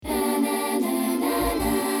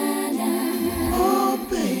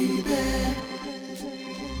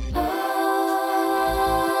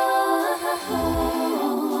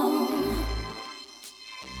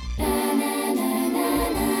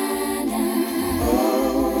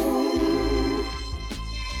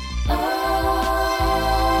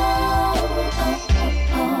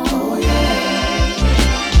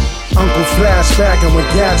back and when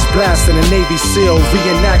gas blasting a Navy SEAL,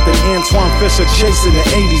 reenacting Antoine Fisher chasing the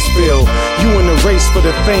 80s feel. You in the race for the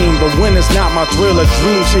fame, but when it's not my thrill, a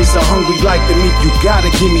dream chaser hungry like the meat, you gotta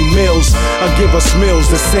give me meals. I give us meals,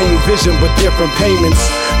 the same vision but different payments.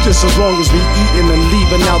 Just as long as we eating and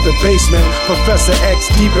leaving out the basement. Professor X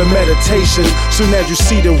deep in meditation. Soon as you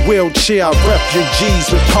see the wheelchair, refugees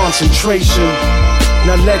with concentration.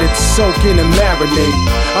 Now let it soak in and marinate.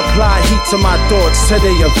 Apply heat to my thoughts till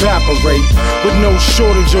they evaporate. With no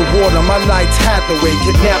shortage of water, my lights Hathaway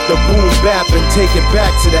kidnap the boom bap and take it back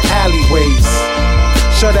to the alleyways.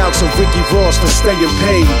 Shutouts to Ricky Ross for staying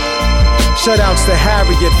paid. Shutouts to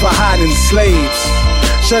Harriet for hiding slaves.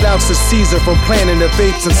 Shutouts to Caesar for planting the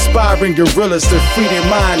vapes, inspiring gorillas to free their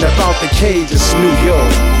mind about the cage. It's New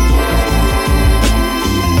York.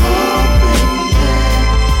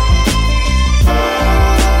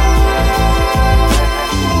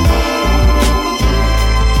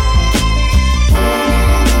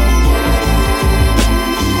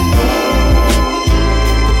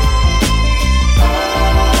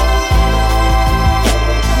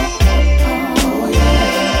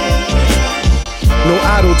 No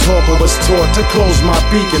idle talker was taught to close my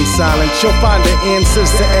beak in silence. You'll find the answers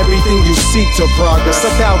to everything you seek to progress.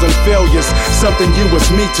 1,000 failures, something you was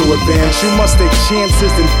me to advance. You must take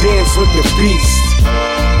chances and dance with the beast.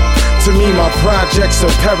 To me, my projects are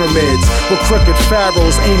pyramids with crooked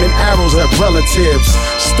pharaohs aiming arrows at relatives.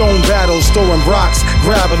 Stone battles, throwing rocks,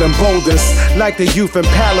 gravel and boulders. Like the youth in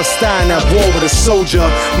Palestine at war with a soldier.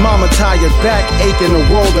 Mama tired, back aching, a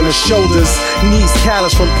roll in her shoulders. Knees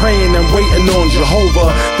callous from praying and waiting on Jehovah.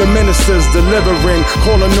 The ministers delivering,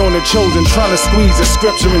 calling on the chosen. Trying to squeeze the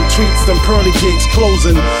scripture and tweets, them pearly gates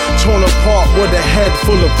closing. Torn apart with a head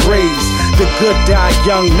full of graves. The good die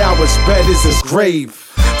young, now his bed is his grave.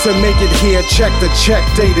 To make it here, check the check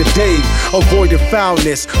day to day. Avoid the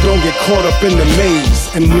foulness, don't get caught up in the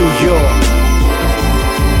maze in New York.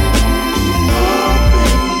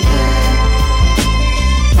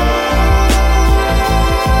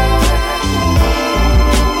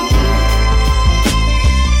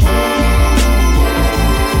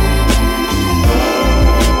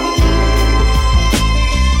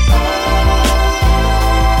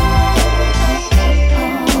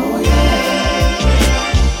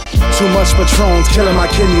 Too much Patrons, killing my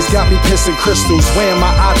kidneys, got me pissing crystals. Weighing my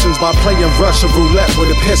options by playing Russian roulette with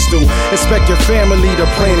a pistol. Expect your family to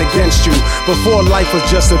plan against you. Before life was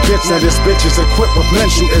just a bitch, now this bitch is equipped with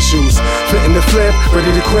mental issues. Fitting the flip, ready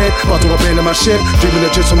to quit, about to abandon my ship. Dreaming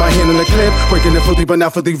of chips with my hand in the clip, breaking it filthy but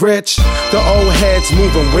not filthy rich. The old heads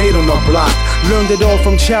moving weight on the block. Learned it all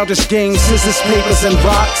from childish games, scissors, papers and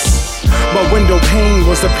rocks. My window pane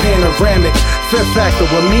was a panoramic. Fifth factor,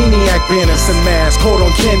 a maniac banners and mask. Caught on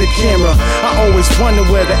candid camera. I always wonder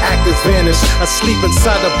where the actors vanish. Asleep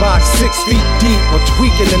inside the box, 6 feet deep, or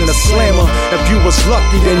tweaking in the slammer. If you was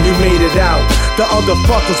lucky, then you made it out. The other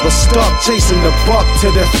fuckers were stuck, chasing the buck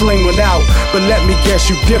till their flame went out. But let me guess,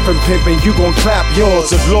 you different, pimpin'. You gon' clap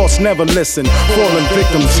yours if lost never listen. Fallen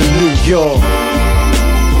victims in New York.